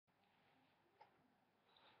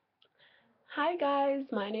Hi guys,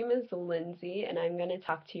 my name is Lindsay and I'm going to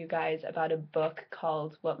talk to you guys about a book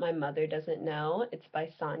called What My Mother Doesn't Know. It's by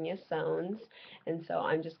Sonya Sones, and so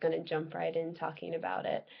I'm just going to jump right in talking about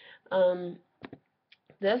it. Um,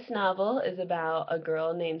 this novel is about a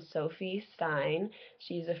girl named Sophie Stein.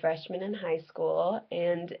 She's a freshman in high school,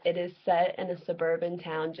 and it is set in a suburban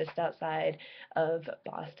town just outside of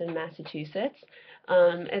Boston, Massachusetts.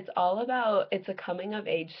 It's a coming of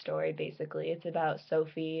age story basically. It's about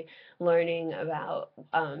Sophie learning about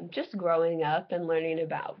just growing up and learning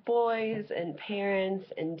about boys and parents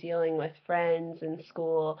and dealing with friends and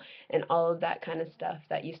school and all of that kind of stuff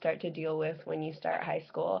that you start to deal with when you start high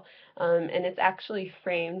school. And it's actually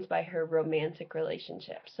framed by her romantic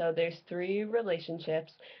relationship. So there's three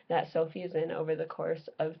relationships that Sophie is in over the course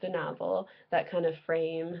of the novel that kind of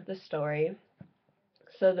frame the story.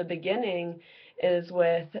 So the beginning is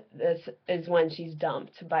when she's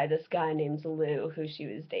dumped by this guy named Lou who she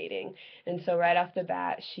was dating. And so right off the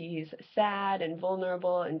bat she's sad and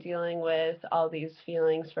vulnerable and dealing with all these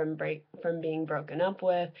feelings from being broken up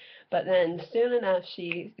with. But then soon enough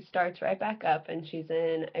she starts right back up and she's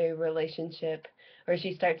in a relationship, or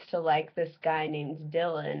she starts to like this guy named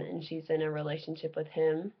Dylan, and she's in a relationship with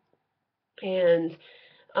him. And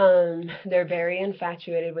they're very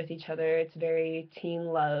infatuated with each other. It's very teen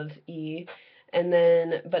love-y.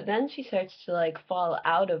 But then she starts to like fall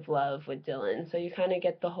out of love with Dylan. So you kind of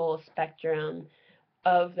get the whole spectrum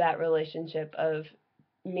of that relationship of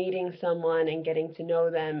meeting someone and getting to know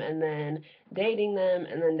them and then dating them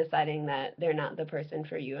and then deciding that they're not the person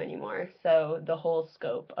for you anymore. So the whole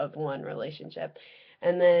scope of one relationship.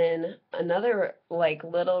 And then another like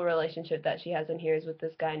little relationship that she has in here is with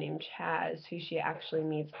this guy named Chaz, who she actually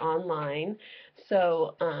meets online.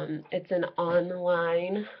 So it's an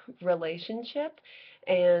online relationship,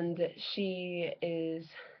 and she is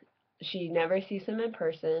she never sees him in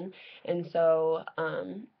person, and so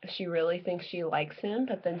she really thinks she likes him,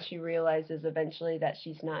 but then she realizes eventually that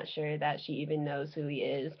she's not sure that she even knows who he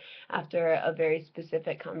is. After a very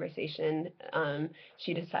specific conversation,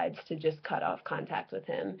 she decides to just cut off contact with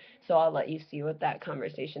him. So I'll let you see what that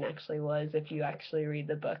conversation actually was if you actually read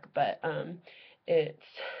the book, but it's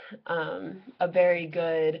a very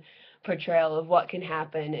good portrayal of what can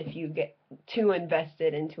happen if you get too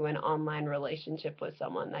invested into an online relationship with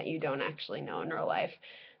someone that you don't actually know in real life.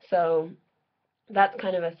 So that's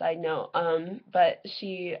kind of a side note. But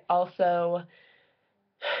she also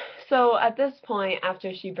so at this point,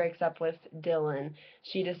 after she breaks up with Dylan,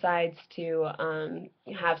 she decides to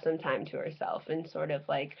have some time to herself and sort of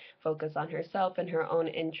like focus on herself and her own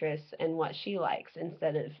interests and what she likes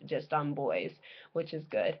instead of just on boys, which is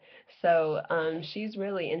good. So she's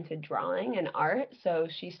really into drawing and art, so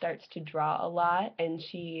she starts to draw a lot, and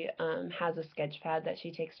she has a sketch pad that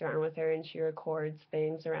she takes around with her and she records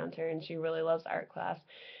things around her, and she really loves art class.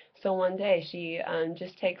 So one day she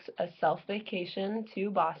just takes a self vacation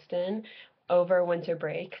to Boston over winter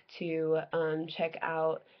break to check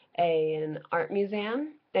out an art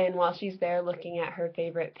museum. And while she's there looking at her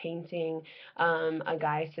favorite painting, a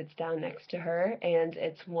guy sits down next to her, and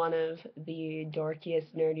it's one of the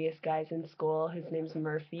dorkiest, nerdiest guys in school. His name's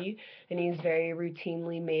Murphy, and he's very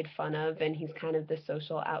routinely made fun of, and he's kind of the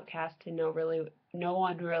social outcast, and no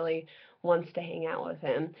one really wants to hang out with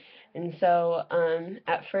him. And so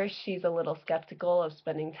at first she's a little skeptical of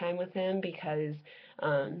spending time with him because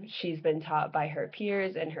she's been taught by her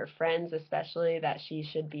peers and her friends especially that she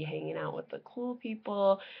should be hanging out with the cool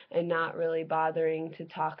people and not really bothering to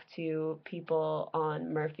talk to people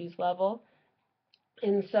on Murphy's level.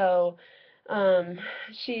 And so um,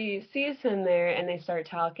 she sees him there and they start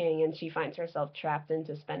talking, and she finds herself trapped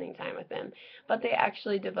into spending time with him. But they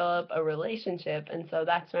actually develop a relationship, and so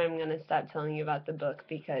that's where I'm going to stop telling you about the book,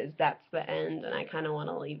 because that's the end and I kind of want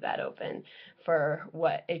to leave that open for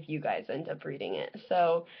what if you guys end up reading it.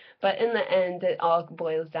 So, but in the end, it all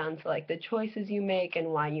boils down to like the choices you make and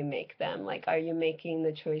why you make them. Like, are you making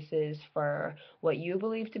the choices for what you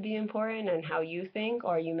believe to be important and how you think,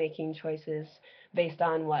 or are you making choices based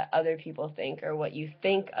on what other people think or what you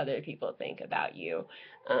think other people think about you?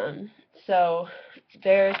 Um, so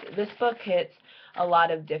there's this book hits a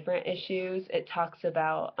lot of different issues. It talks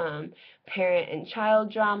about parent and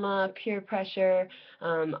child drama, peer pressure,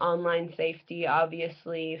 online safety,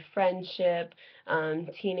 obviously, friendship,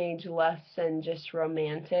 teenage lusts, and just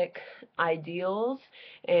romantic ideals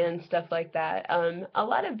and stuff like that. A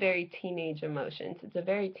lot of very teenage emotions. It's a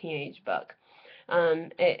very teenage book.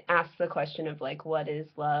 It asks the question of like what is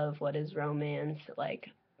love, what is romance, like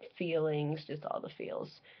feelings, just all the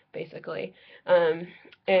feels. basically. Um,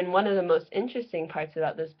 and one of the most interesting parts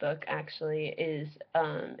about this book actually is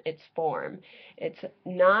its form. It's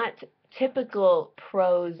not typical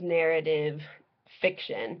prose narrative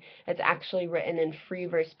fiction. It's actually written in free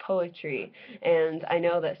verse poetry. And I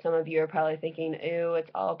know that some of you are probably thinking, ew,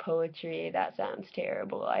 it's all poetry. That sounds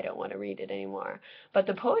terrible. I don't want to read it anymore. But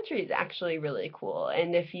the poetry is actually really cool.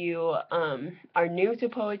 And if you are new to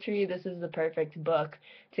poetry, this is the perfect book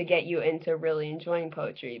to get you into really enjoying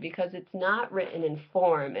poetry because it's not written in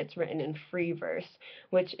form, it's written in free verse,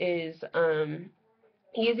 which is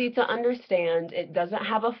easy to understand. It doesn't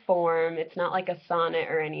have a form. It's not like a sonnet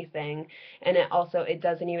or anything. And it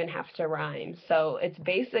doesn't even have to rhyme. So it's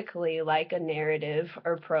basically like a narrative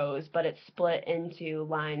or prose, but it's split into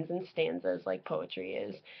lines and stanzas like poetry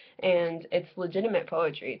is. And it's legitimate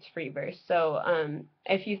poetry. It's free verse. So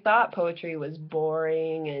if you thought poetry was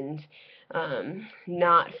boring and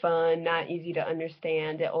not fun, not easy to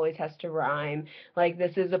understand, it always has to rhyme, like,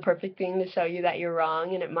 this is a perfect thing to show you that you're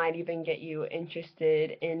wrong, and it might even get you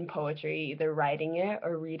interested in poetry, either writing it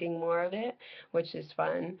or reading more of it, which is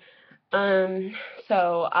fun. Um,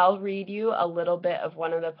 so I'll read you a little bit of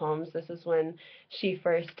one of the poems. This is when she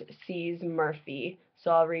first sees Murphy.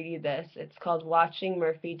 So I'll read you this. It's called Watching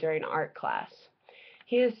Murphy During Art Class.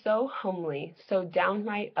 He is so homely, so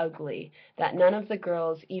downright ugly, that none of the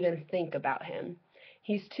girls even think about him.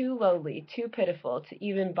 He's too lowly, too pitiful, to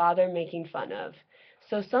even bother making fun of.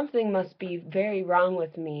 So something must be very wrong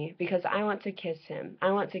with me, because I want to kiss him.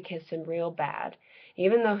 I want to kiss him real bad.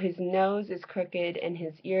 Even though his nose is crooked and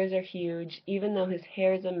his ears are huge, even though his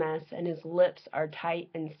hair's a mess and his lips are tight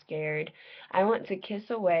and scared, I want to kiss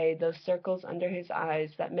away those circles under his eyes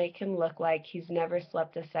that make him look like he's never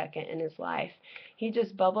slept a second in his life. He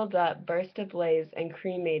just bubbled up, burst ablaze, and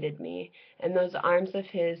cremated me, and those arms of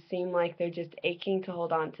his seem like they're just aching to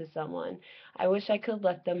hold on to someone. I wish I could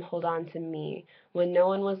let them hold on to me. When no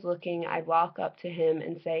one was looking, I'd walk up to him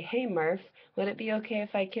and say, "Hey, Murph, would it be okay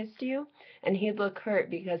if I kissed you?" And he'd look hurt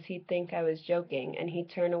because he'd think I was joking, and he'd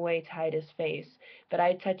turn away to hide his face. But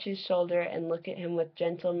I'd touch his shoulder and look at him with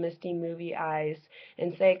gentle, misty, movie eyes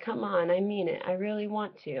and say, "Come on, I mean it, I really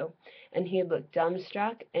want to." And he'd look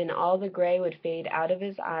dumbstruck, and all the gray would fade out of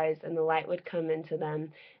his eyes, and the light would come into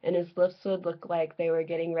them, and his lips would look like they were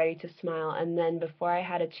getting ready to smile, and then, before I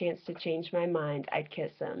had a chance to change my mind, I'd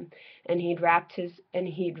kiss him. And he'd wrap his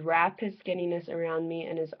skinniness around me,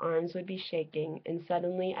 and his arms would be shaking, and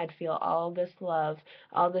suddenly I'd feel all this love,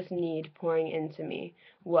 all this need pouring into me.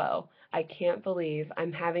 Whoa, I can't believe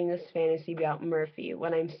I'm having this fantasy about Murphy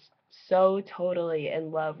when I'm so totally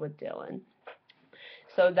in love with Dylan.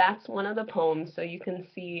 So that's one of the poems. So you can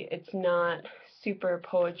see it's not super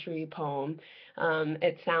poetry poem.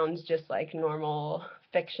 It sounds just like normal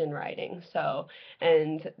fiction writing. So,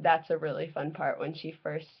 and that's a really fun part when she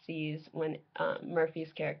first sees when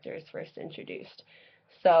Murphy's character is first introduced.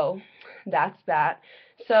 So that's that.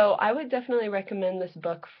 So I would definitely recommend this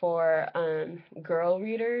book for girl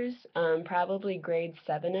readers, probably grade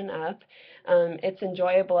 7 and up. It's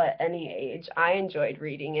enjoyable at any age. I enjoyed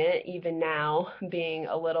reading it, even now, being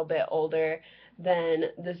a little bit older than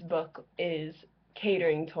this book is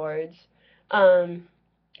catering towards. Um,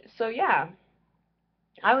 so yeah,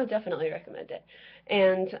 I would definitely recommend it.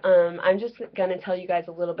 And I'm just going to tell you guys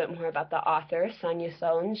a little bit more about the author, Sonya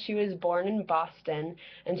Sones. She was born in Boston,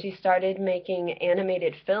 and she started making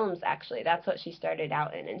animated films, actually. That's what she started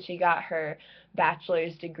out in. And she got her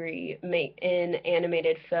bachelor's degree in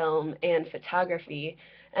animated film and photography.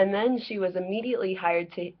 And then she was immediately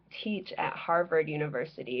hired to teach at Harvard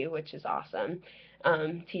University, which is awesome.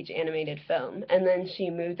 Teach animated film. And then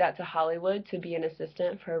she moved out to Hollywood to be an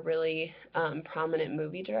assistant for a really prominent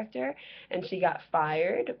movie director. And she got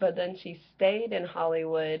fired, but then she stayed in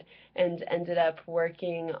Hollywood and ended up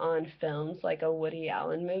working on films like a Woody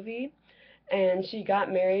Allen movie. And she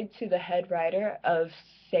got married to the head writer of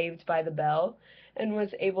Saved by the Bell and was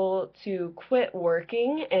able to quit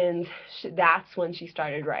working, and that's when she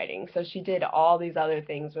started writing. So she did all these other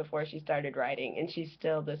things before she started writing, and she's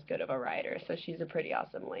still this good of a writer. So she's a pretty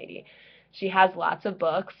awesome lady. She has lots of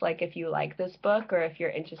books, like if you like this book or if you're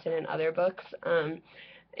interested in other books,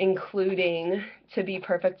 including To Be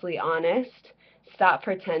Perfectly Honest, Stop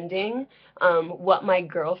Pretending, What My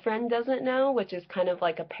Girlfriend Doesn't Know, which is kind of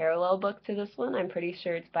like a parallel book to this one. I'm pretty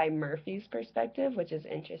sure it's by Murphy's perspective, which is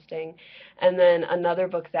interesting. And then another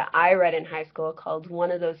book that I read in high school called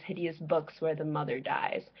One of Those Hideous Books Where the Mother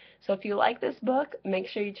Dies. So if you like this book, make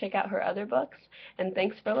sure you check out her other books, and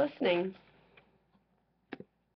thanks for listening.